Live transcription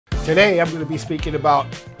Today I'm going to be speaking about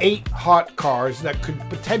 8 hot cars that could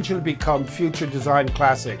potentially become future design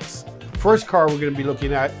classics. First car we're going to be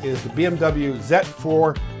looking at is the BMW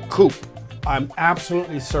Z4 Coupe. I'm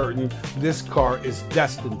absolutely certain this car is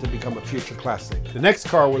destined to become a future classic. The next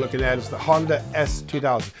car we're looking at is the Honda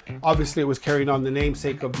S2000. Obviously it was carrying on the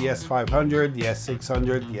namesake of the S500, the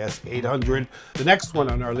S600, the S800. The next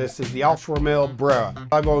one on our list is the Alfa Romeo Brera.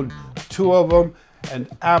 I've owned 2 of them and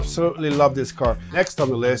absolutely love this car. Next on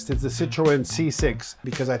the list is the Citroen C6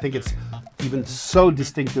 because I think it's even so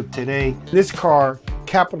distinctive today. This car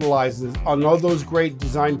capitalizes on all those great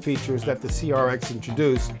design features that the CRX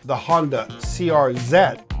introduced, the Honda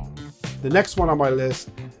CRZ. The next one on my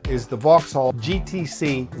list is the Vauxhall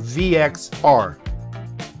GTC VXR.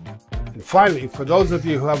 And finally, for those of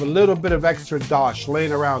you who have a little bit of extra dosh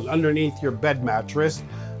laying around underneath your bed mattress,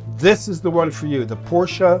 this is the one for you, the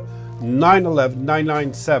Porsche 911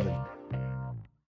 997.